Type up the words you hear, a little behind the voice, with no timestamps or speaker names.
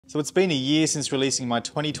So it's been a year since releasing my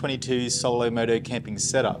 2022 solo moto camping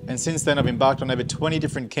setup, and since then I've embarked on over 20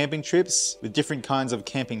 different camping trips with different kinds of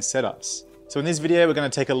camping setups. So in this video we're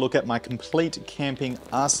going to take a look at my complete camping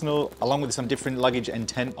arsenal along with some different luggage and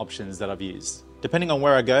tent options that I've used. Depending on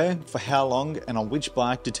where I go, for how long, and on which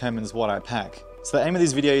bike determines what I pack. So the aim of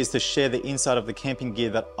this video is to share the inside of the camping gear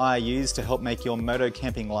that I use to help make your moto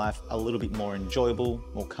camping life a little bit more enjoyable,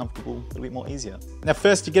 more comfortable, a little bit more easier. Now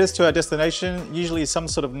first, to get us to our destination, usually some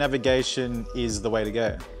sort of navigation is the way to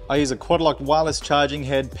go. I use a quad-locked wireless charging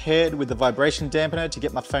head paired with a vibration dampener to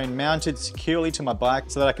get my phone mounted securely to my bike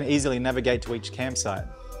so that I can easily navigate to each campsite.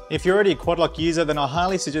 If you're already a quad-lock user, then I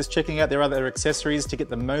highly suggest checking out their other accessories to get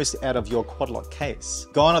the most out of your quad-lock case.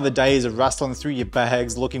 Gone are the days of rustling through your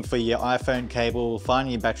bags, looking for your iPhone cable,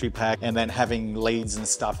 finding your battery pack, and then having leads and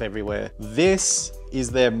stuff everywhere. This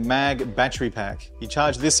is their mag battery pack. You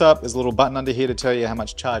charge this up, there's a little button under here to tell you how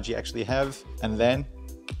much charge you actually have, and then,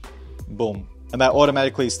 boom. And that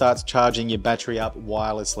automatically starts charging your battery up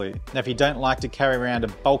wirelessly. Now, if you don't like to carry around a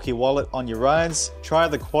bulky wallet on your rides, try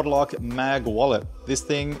the Quad-Lock Mag Wallet. This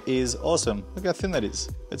thing is awesome. Look how thin that is.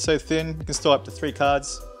 It's so thin, you can store up to 3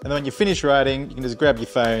 cards. And then when you finish riding, you can just grab your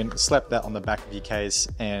phone, slap that on the back of your case,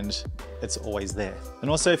 and it's always there. And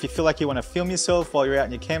also, if you feel like you want to film yourself while you're out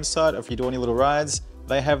in your campsite, or if you do any little rides,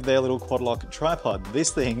 they have their little Quad-Lock tripod.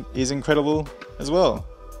 This thing is incredible as well.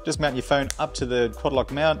 Just mount your phone up to the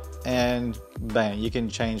quad-lock mount and bang, you can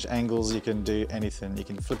change angles, you can do anything. You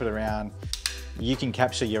can flip it around, you can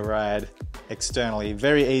capture your ride externally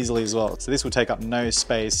very easily as well. So this will take up no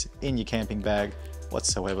space in your camping bag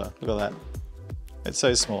whatsoever. Look at that. It's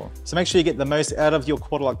so small. So make sure you get the most out of your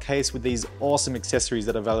quad-lock case with these awesome accessories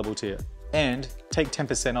that are available to you. And take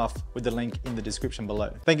 10% off with the link in the description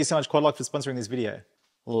below. Thank you so much, Quad-Lock, for sponsoring this video.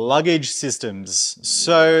 Luggage systems.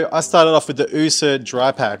 So I started off with the USA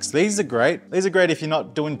dry packs. These are great. These are great if you're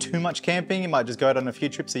not doing too much camping. You might just go out on a few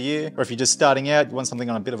trips a year, or if you're just starting out, you want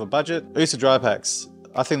something on a bit of a budget. USA dry packs.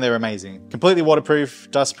 I think they're amazing. Completely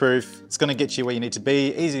waterproof, dustproof. It's gonna get you where you need to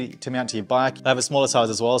be. Easy to mount to your bike. They have a smaller size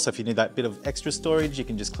as well, so if you need that bit of extra storage, you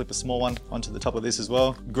can just clip a small one onto the top of this as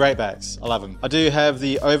well. Great bags, I love them. I do have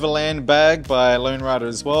the Overland bag by Lone Rider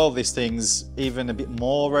as well. This thing's even a bit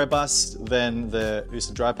more robust than the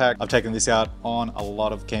USA dry pack. I've taken this out on a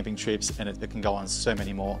lot of camping trips and it can go on so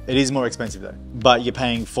many more. It is more expensive though, but you're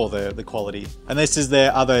paying for the quality. And this is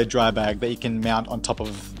their other dry bag that you can mount on top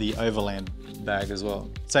of the Overland bag as well.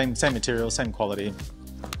 Same material, same quality.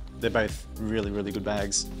 They're both really, really good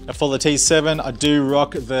bags. Now for the T7, I do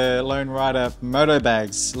rock the Lone Rider Moto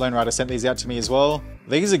bags. Lone Rider sent these out to me as well.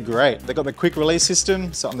 These are great. They've got the quick release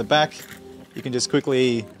system, so on the back, you can just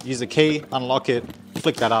quickly use a key, unlock it,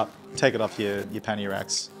 flick that up, take it off your panty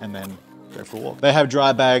racks, and then go for a walk. They have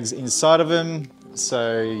dry bags inside of them,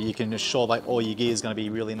 so you can assure that all your gear is going to be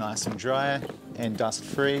really nice and dry and dust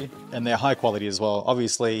free, and they're high quality as well.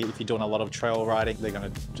 Obviously, if you're doing a lot of trail riding, they're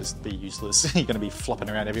going to just be useless. You're going to be flopping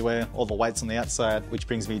around everywhere, all the weight's on the outside, which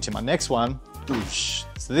brings me to my next one. Oosh.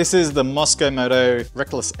 So this is the Moto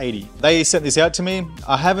Reckless 80. They sent this out to me.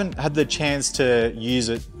 I haven't had the chance to use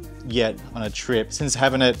it yet on a trip. Since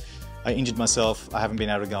having it, I injured myself. I haven't been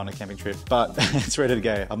able to go on a camping trip, but it's ready to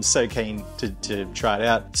go. I'm so keen to try it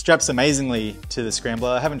out. Straps amazingly to the Scrambler.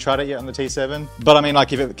 I haven't tried it yet on the T7, but I mean,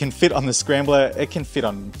 like, if it can fit on the Scrambler, it can fit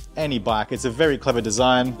on any bike. It's a very clever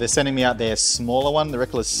design. They're sending me out their smaller one, the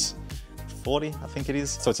Reckless 40, I think it is.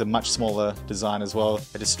 So it's a much smaller design as well.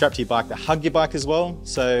 It is strapped to your bike to hug your bike as well.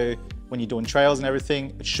 So when you're doing trails and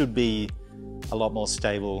everything, it should be a lot more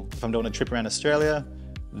stable. If I'm doing a trip around Australia,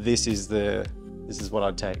 this is what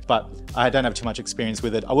I'd take, but I don't have too much experience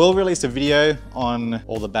with it. I will release a video on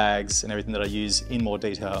all the bags and everything that I use in more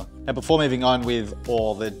detail. Now, before moving on with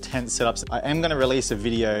all the tent setups, I am going to release a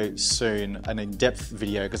video soon, an in-depth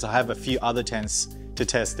video, because I have a few other tents to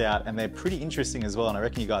test out and they're pretty interesting as well, and I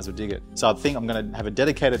reckon you guys would dig it. So I think I'm going to have a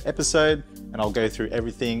dedicated episode and I'll go through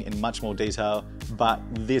everything in much more detail, but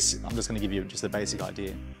this, I'm just going to give you just a basic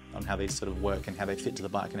idea on how these sort of work and how they fit to the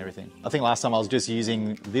bike and everything. I think last time I was just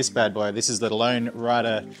using this bad boy. This is the Lone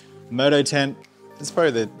Rider Moto tent. It's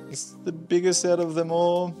probably it's the biggest out of them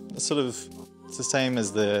all. It's the same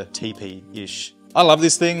as the TP-ish. I love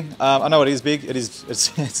this thing. I know it is big.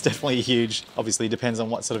 It's definitely huge. Obviously, it depends on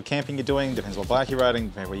what sort of camping you're doing, depends what bike you're riding,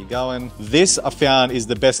 depends where you're going. This I found is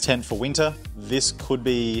the best tent for winter. This could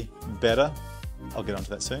be better. I'll get onto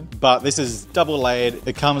that soon. But this is double layered.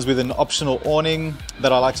 It comes with an optional awning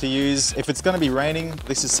that I like to use. If it's gonna be raining,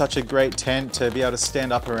 this is such a great tent to be able to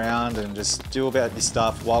stand up around and just do about your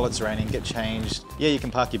stuff while it's raining, get changed. Yeah, you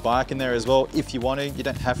can park your bike in there as well if you want to. You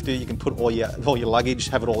don't have to. You can put all your luggage,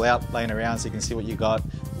 have it all out, laying around so you can see what you got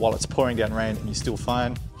while it's pouring down rain and you're still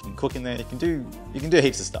fine. You can cook in there, you can do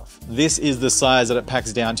heaps of stuff. This is the size that it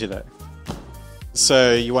packs down to though.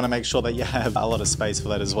 So you want to make sure that you have a lot of space for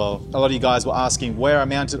that as well. A lot of you guys were asking where I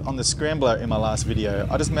mounted on the scrambler in my last video.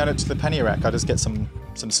 I just mount it to the pannier rack. I just get some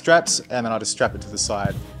straps and then I just strap it to the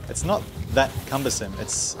side. It's not that cumbersome.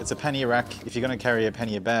 It's a pannier rack. If you're going to carry a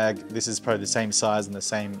pannier bag, this is probably the same size and the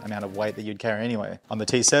same amount of weight that you'd carry anyway. On the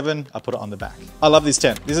T7, I put it on the back. I love this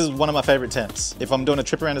tent. This is one of my favorite tents. If I'm doing a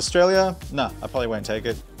trip around Australia, nah, I probably won't take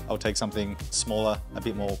it. I'll take something smaller, a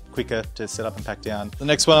bit more quicker to set up and pack down. The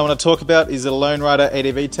next one I want to talk about is a Lone Rider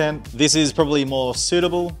ADV tent. This is probably more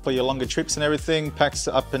suitable for your longer trips and everything. Packs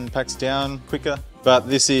up and packs down quicker. But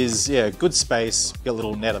this is, yeah, good space. You got a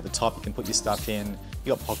little net at the top you can put your stuff in.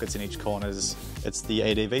 You got pockets in each corners. It's the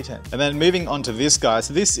ADV tent. And then moving on to this guy.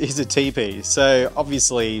 So this is a teepee. So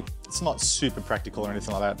obviously it's not super practical or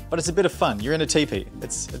anything like that, but it's a bit of fun. You're in a teepee.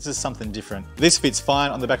 It's just something different. This fits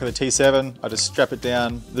fine on the back of the T7. I just strap it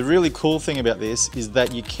down. The really cool thing about this is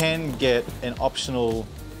that you can get an optional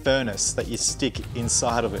furnace that you stick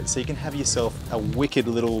inside of it. So you can have yourself a wicked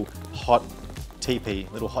little hot teepee,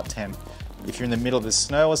 little hot tent. If you're in the middle of the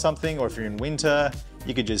snow or something, or if you're in winter,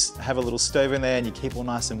 you could just have a little stove in there and you keep all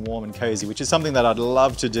nice and warm and cozy, which is something that I'd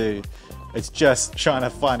love to do. It's just trying to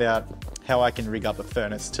find out how I can rig up a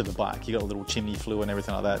furnace to the bike. You got a little chimney flue and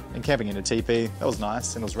everything like that. And camping in a teepee, that was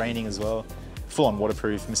nice. And it was raining as well. Full on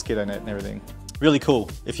waterproof, mosquito net and everything. Really cool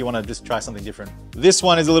if you want to just try something different. This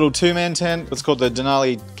one is a little two-man tent. It's called the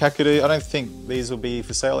Denali Kakadu. I don't think these will be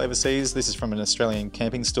for sale overseas. This is from an Australian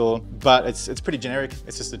camping store, but it's pretty generic.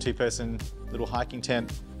 It's just a two-person little hiking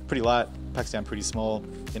tent. Pretty light, packs down pretty small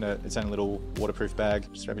in its own little waterproof bag.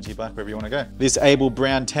 Just strap it to your bike wherever you want to go. This Able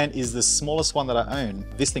Brown tent is the smallest one that I own.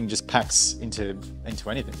 This thing just packs into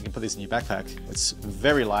anything. You can put this in your backpack. It's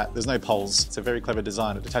very light. There's no poles. It's a very clever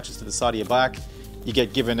design. It attaches to the side of your bike. You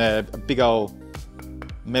get given a big old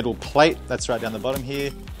metal plate that's right down the bottom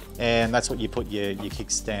here, and that's what you put your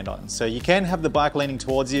kickstand on. So you can have the bike leaning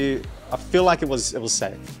towards you. I feel like it was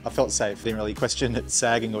safe. I felt safe. Didn't really question it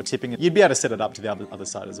sagging or tipping. You'd be able to set it up to the other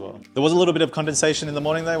side as well. There was a little bit of condensation in the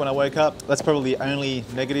morning though when I woke up. That's probably the only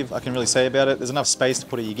negative I can really say about it. There's enough space to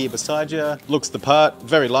put your gear beside you. Looks the part.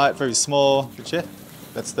 Very light, very small. But yeah,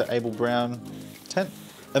 that's the Able Brown tent.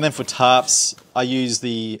 And then for tarps, I use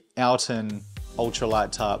the Alton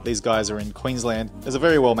ultralight tarp. These guys are in Queensland. It's a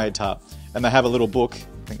very well made tarp, and they have a little book.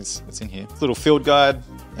 I think it's in here. It's a little field guide,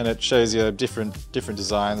 and it shows you different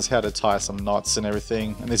designs, how to tie some knots and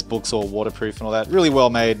everything. And this book's all waterproof and all that. Really well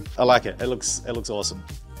made. I like it. It looks awesome,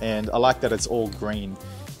 and I like that it's all green.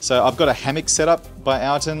 So I've got a hammock set up by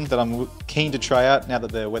Alton that I'm keen to try out now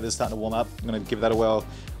that the weather's starting to warm up. I'm going to give that a whirl.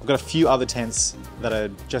 I've got a few other tents that are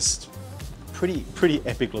just pretty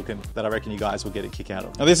epic looking that I reckon you guys will get a kick out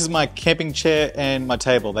of. Now this is my camping chair and my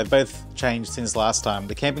table. They've both changed since last time.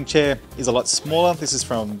 The camping chair is a lot smaller. This is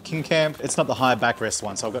from King Camp. It's not the high backrest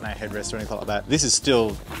one, so I've got no headrest or anything like that. This is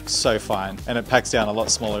still so fine, and it packs down a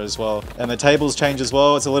lot smaller as well. And the table's changed as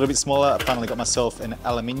well. It's a little bit smaller. I finally got myself an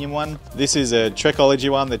aluminium one. This is a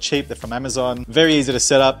Trekology one. They're cheap. They're from Amazon. Very easy to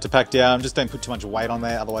set up, to pack down. Just don't put too much weight on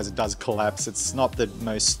there, otherwise it does collapse. It's not the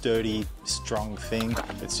most sturdy, strong thing.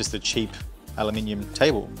 It's just a cheap aluminium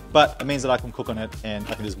table, but it means that I can cook on it and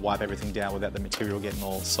I can just wipe everything down without the material getting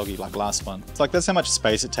all soggy like last one. It's like, that's how much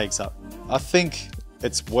space it takes up. I think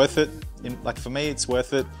it's worth it. Like for me, it's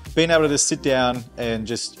worth it. Being able to just sit down and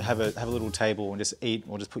just have a little table and just eat,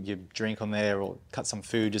 or just put your drink on there, or cut some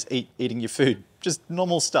food, just eating your food. Just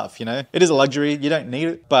normal stuff, you know? It is a luxury, you don't need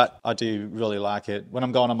it, but I do really like it. When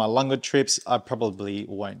I'm going on my longer trips, I probably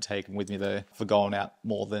won't take them with me though for going out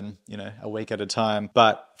more than, you know, a week at a time.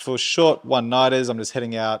 But for short one-nighters, I'm just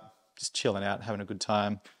heading out, just chilling out, having a good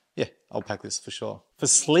time. Yeah, I'll pack this for sure. For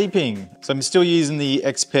sleeping, so I'm still using the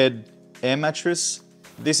Xped air mattress.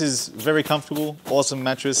 This is very comfortable, awesome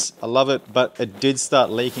mattress. I love it, but it did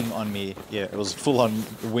start leaking on me. Yeah, it was full on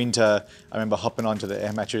winter. I remember hopping onto the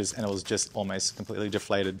air mattress and it was just almost completely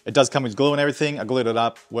deflated. It does come with glue and everything. I glued it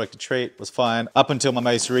up, worked a treat, was fine. Up until my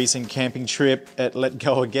most recent camping trip, it let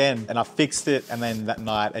go again and I fixed it, and then that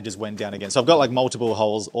night it just went down again. So I've got like multiple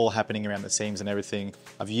holes all happening around the seams and everything.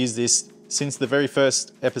 I've used this since the very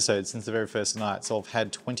first episode, since the very first night. So I've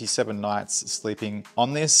had 27 nights sleeping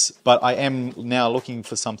on this, but I am now looking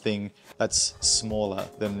for something that's smaller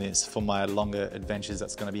than this for my longer adventures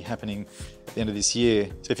that's gonna be happening at the end of this year.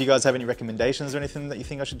 So if you guys have any recommendations or anything that you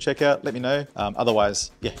think I should check out, let me know.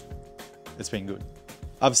 Otherwise, yeah, it's been good.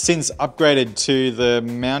 I've since upgraded to the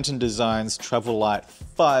Mountain Designs Travel Light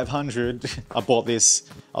 500. I bought this.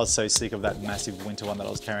 I was so sick of that massive winter one that I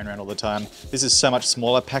was carrying around all the time. This is so much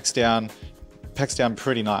smaller, packs down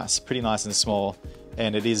pretty nice and small.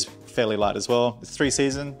 And it is fairly light as well. It's 3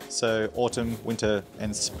 seasons, so autumn, winter,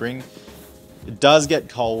 and spring. It does get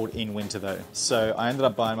cold in winter though. So I ended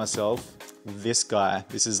up buying myself this guy.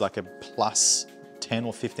 This is like a plus 10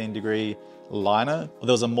 or 15 degree liner.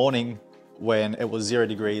 There was a morning when it was 0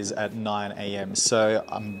 degrees at 9 AM. So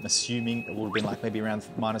I'm assuming it would have been like maybe around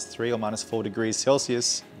 -3 or -4 degrees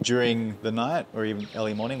Celsius during the night or even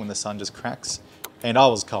early morning when the sun just cracks. And I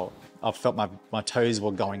was cold. I felt my toes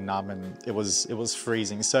were going numb and it was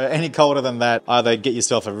freezing. So any colder than that, either get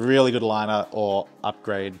yourself a really good liner or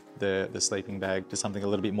upgrade the sleeping bag to something a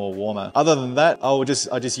little bit more warmer. Other than that, I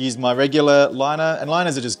just use my regular liner, and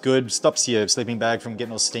liners are just good. Stops your sleeping bag from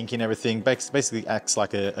getting all stinky and everything. Basically acts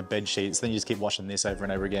like a bed sheet. So then you just keep washing this over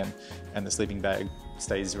and over again and the sleeping bag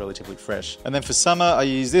stays relatively fresh. And then for summer, I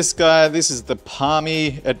use this guy. This is the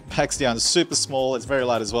Palmy. It packs down super small. It's very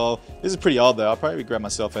light as well. This is pretty old though. I'll probably grab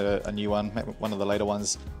myself a new one, maybe one of the later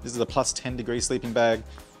ones. This is a plus 10 degree sleeping bag.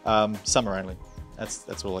 Summer only.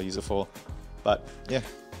 That's all I use it for. But yeah,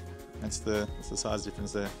 that's the size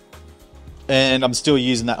difference there. And I'm still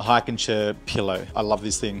using that Hike and Chair pillow. I love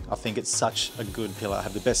this thing. I think it's such a good pillow. I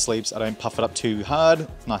have the best sleeps. I don't puff it up too hard.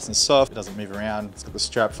 It's nice and soft. It doesn't move around. It's got the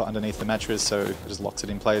strap for underneath the mattress, so it just locks it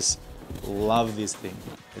in place. Love this thing.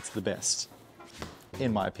 It's the best,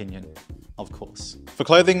 in my opinion, of course. For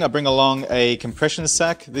clothing, I bring along a compression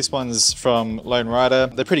sack. This one's from Lone Rider.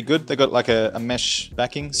 They're pretty good. They've got like a mesh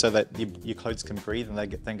backing so that your clothes can breathe and they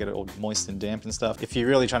don't get it all moist and damp and stuff. If you're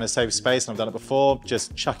really trying to save space, and I've done it before,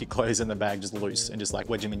 just chuck your clothes in the bag just loose and just like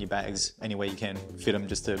wedge them in your bags any way you can. Fit them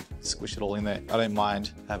just to squish it all in there. I don't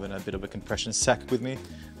mind having a bit of a compression sack with me.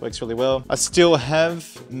 Works really well. I still have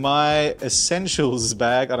my essentials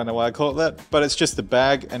bag. I don't know why I call it that, but it's just the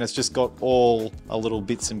bag and it's just got all our little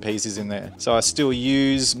bits and pieces in there. So I still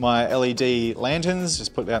use my LED lanterns,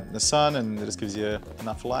 just put it out in the sun and it just gives you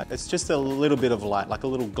enough light. It's just a little bit of light, like a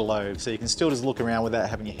little glow. So you can still just look around without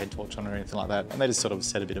having your head torch on or anything like that. And they just sort of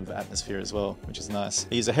set a bit of atmosphere as well, which is nice.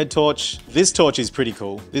 I use a head torch. This torch is pretty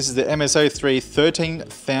cool. This is the MSO3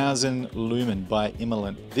 13,000 lumen by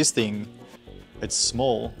Immolent. This thing, it's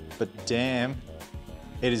small, but damn,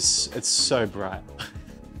 it's so bright.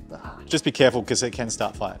 Just be careful because it can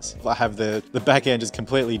start fires. I have the back end is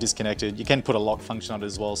completely disconnected. You can put a lock function on it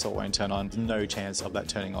as well so it won't turn on. No chance of that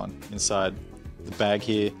turning on inside the bag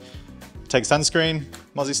here. Take sunscreen,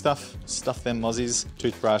 mozzie stuff them mozzies,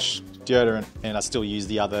 toothbrush, deodorant, and I still use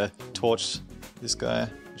the other torch. This guy,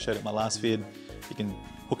 I showed it in my last vid. You can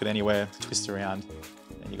hook it anywhere, twist around,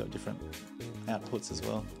 and you got different outputs as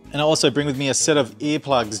well. And I also bring with me a set of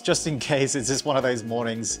earplugs just in case it's just one of those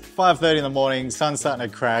mornings. 5:30 in the morning, sun's starting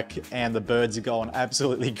to crack and the birds are going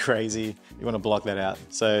absolutely crazy. You want to block that out.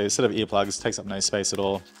 So a set of earplugs takes up no space at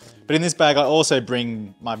all. But in this bag, I also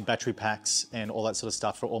bring my battery packs and all that sort of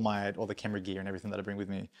stuff for all the camera gear and everything that I bring with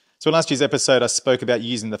me. So in last year's episode, I spoke about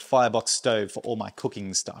using the firebox stove for all my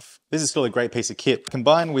cooking stuff. This is still a great piece of kit.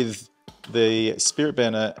 Combined with the spirit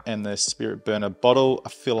burner and the spirit burner bottle, I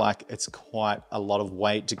feel like it's quite a lot of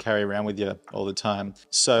weight to carry around with you all the time.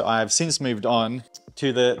 So I've since moved on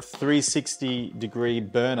to the 360 degree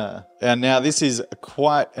burner. And now this is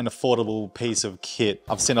quite an affordable piece of kit.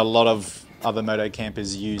 I've seen a lot of other moto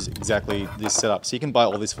campers use exactly this setup. So you can buy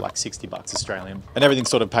all this for like 60 bucks Australian. And everything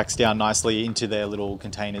sort of packs down nicely into their little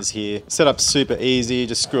containers here. Setup's super easy.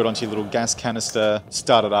 Just screw it onto your little gas canister,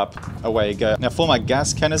 start it up, away you go. Now for my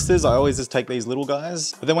gas canisters, I always just take these little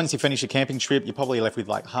guys. But then once you finish your camping trip, you're probably left with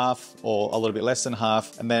like half or a little bit less than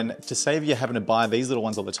half. And then to save you having to buy these little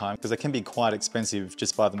ones all the time, because they can be quite expensive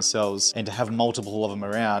just by themselves, and to have multiple of them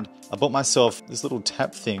around, I bought myself this little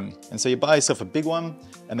tap thing. And so you buy yourself a big one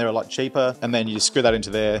and they're a lot cheaper. And then you just screw that into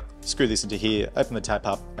there, screw this into here, open the tap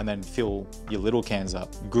up, and then fill your little cans up.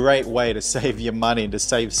 Great way to save your money and to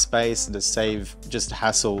save space and to save just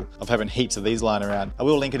hassle of having heaps of these lying around. I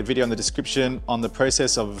will link a video in the description on the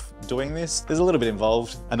process of doing this. There's a little bit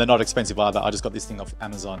involved and they're not expensive either. I just got this thing off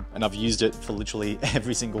Amazon and I've used it for literally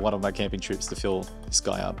every single one of my camping trips to fill this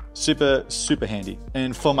guy up. Super, super handy.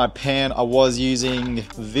 And for my pan, I was using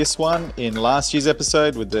this one in last year's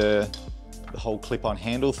episode with the whole clip-on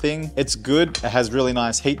handle thing. It's good. It has really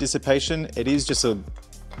nice heat dissipation. It is just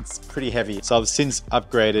it's pretty heavy. So I've since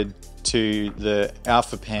upgraded to the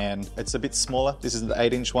Alpha pan. It's a bit smaller. This is the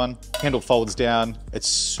 8-inch one. Handle folds down. It's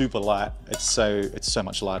super light. It's so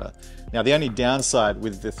much lighter. Now the only downside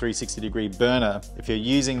with the 360 degree burner, if you're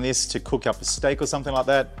using this to cook up a steak or something like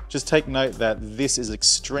that, just take note that this is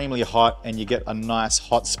extremely hot and you get a nice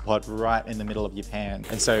hot spot right in the middle of your pan.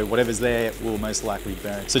 And so whatever's there will most likely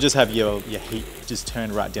burn. So just have your heat just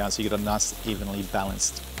turned right down so you get a nice evenly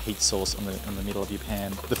balanced heat source on the middle of your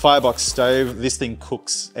pan. The firebox stove, this thing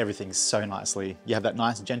cooks everything so nicely. You have that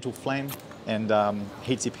nice gentle flame and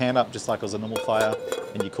heats your pan up just like it was a normal fire,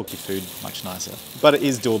 and you cook your food much nicer. But it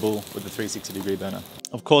is doable with the 360-degree burner.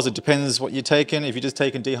 Of course, it depends what you're taking. If you're just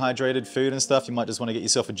taking dehydrated food and stuff, you might just want to get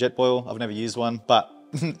yourself a jet boil. I've never used one, but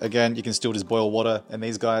again, you can still just boil water, and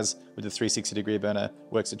these guys with the 360-degree burner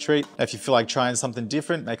works a treat. If you feel like trying something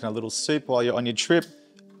different, making a little soup while you're on your trip,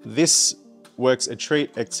 this works a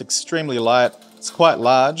treat. It's extremely light. It's quite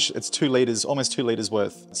large. It's 2 liters, almost 2 liters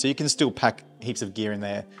worth. So you can still pack heaps of gear in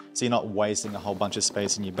there, so you're not wasting a whole bunch of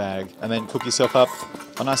space in your bag. And then cook yourself up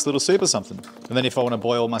a nice little soup or something. And then if I want to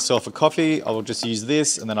boil myself a coffee, I will just use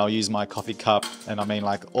this, and then I'll use my coffee cup. And I mean,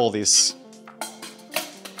 like, all this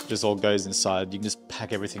just all goes inside. You can just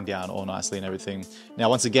pack everything down all nicely and everything. Now,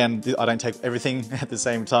 once again, I don't take everything at the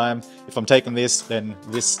same time. If I'm taking this, then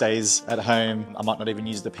this stays at home. I might not even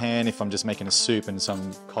use the pan if I'm just making a soup and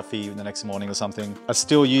some coffee the next morning or something. I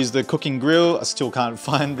still use the cooking grill. I still can't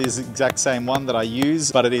find this exact same one that I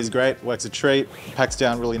use, but it is great. Works a treat. Packs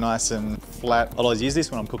down really nice and flat. I'll always use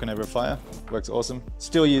this when I'm cooking over a fire. Works awesome.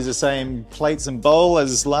 Still use the same plates and bowl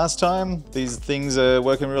as last time. These things are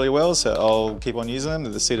working really well, so I'll keep on using them.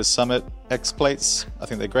 They're the Cedar Summit X plates. I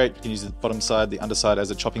think they're great. You can use the bottom side, the underside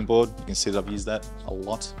as a chopping board. You can see that I've used that a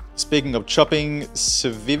lot. Speaking of chopping,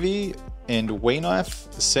 Civivi and We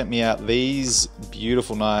Knife sent me out these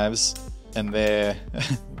beautiful knives, and they're,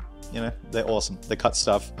 you know, they're awesome. They cut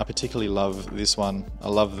stuff. I particularly love this one. I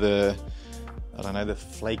love the, I don't know, the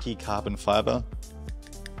flaky carbon fiber.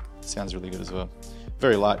 Sounds really good as well.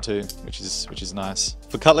 Very light too, which is nice.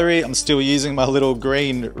 For cutlery, I'm still using my little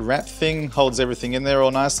green wrap thing. Holds everything in there all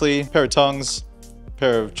nicely. Pair of tongs,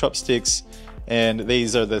 pair of chopsticks, and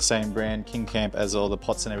these are the same brand, King Camp, as all the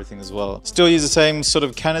pots and everything as well. Still use the same sort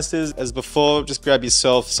of canisters as before. Just grab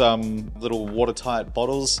yourself some little watertight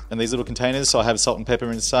bottles and these little containers. So I have salt and pepper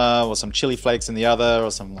in some, or some chili flakes in the other, or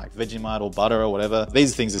some like Vegemite or butter or whatever.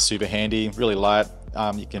 These things are super handy, really light.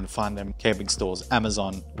 You can find them camping stores,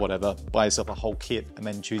 Amazon, whatever. Buy yourself a whole kit and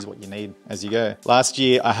then choose what you need as you go. Last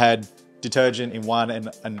year I had detergent in one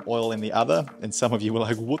and oil in the other, and some of you were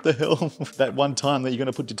like, what the hell? That one time that you're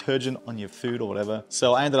gonna put detergent on your food or whatever.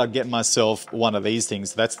 So I ended up getting myself one of these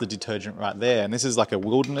things. That's the detergent right there, and this is like a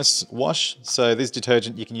wilderness wash. So this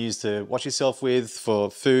detergent you can use to wash yourself with,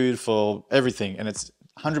 for food, for everything, and it's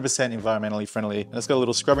 100% environmentally friendly, and it's got a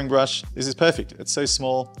little scrubbing brush. This is perfect. It's so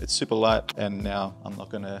small, it's super light, and now I'm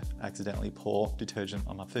not gonna accidentally pour detergent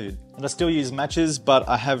on my food. And I still use matches, but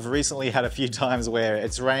I have recently had a few times where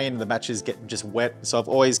it's rained, the matches get just wet, so I've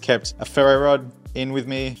always kept a ferro rod in with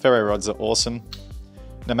me. Ferro rods are awesome.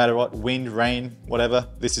 No matter what, wind, rain, whatever,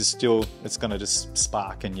 this is still, it's gonna just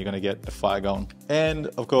spark and you're gonna get a fire going. And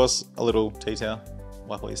of course, a little tea towel,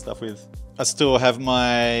 wipe all your stuff with. I still have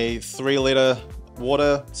my 3-liter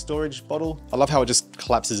water storage bottle. I love how it just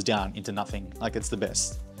collapses down into nothing. Like, it's the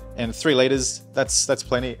best. And 3 liters, that's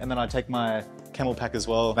plenty. And then I take my Camel pack as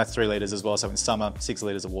well. That's 3 liters as well. So in summer, 6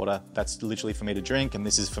 liters of water. That's literally for me to drink, and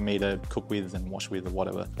this is for me to cook with and wash with or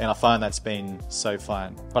whatever. And I find that's been so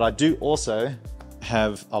fine. But I do also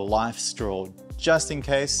have a life straw just in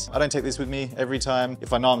case. I don't take this with me every time.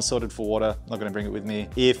 If I know I'm sorted for water, I'm not gonna bring it with me.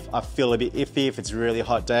 If I feel a bit iffy, if it's a really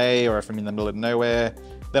hot day, or if I'm in the middle of nowhere,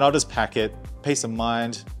 then I'll just pack it. Peace of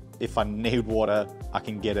mind. If I need water, I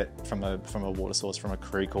can get it from a water source, from a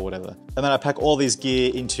creek or whatever. And then I pack all this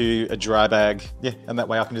gear into a dry bag. Yeah, and that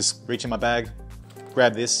way I can just reach in my bag,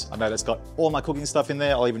 grab this. I know that's got all my cooking stuff in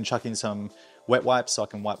there. I'll even chuck in some wet wipes so I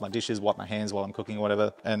can wipe my dishes, wipe my hands while I'm cooking or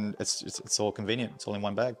whatever. And it's all convenient. It's all in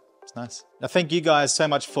one bag. It's nice. Now, thank you guys so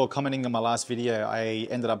much for commenting on my last video. I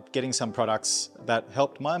ended up getting some products that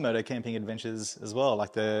helped my moto camping adventures as well,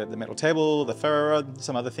 like the metal table, the ferro rod,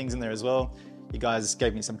 some other things in there as well. You guys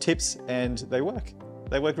gave me some tips and they work.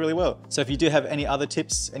 They work really well. So if you do have any other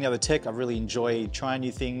tips, any other tech, I really enjoy trying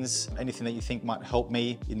new things, anything that you think might help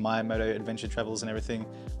me in my moto adventure travels and everything,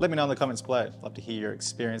 let me know in the comments below. I'd love to hear your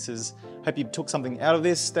experiences. Hope you took something out of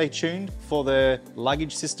this. Stay tuned for the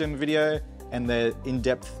luggage system video and the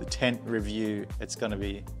in-depth tent review. It'll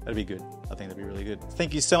be good. I think it'll be really good.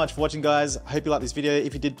 Thank you so much for watching, guys. I hope you liked this video.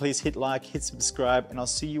 If you did, please hit like, hit subscribe, and I'll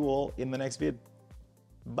see you all in the next vid.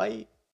 Bye.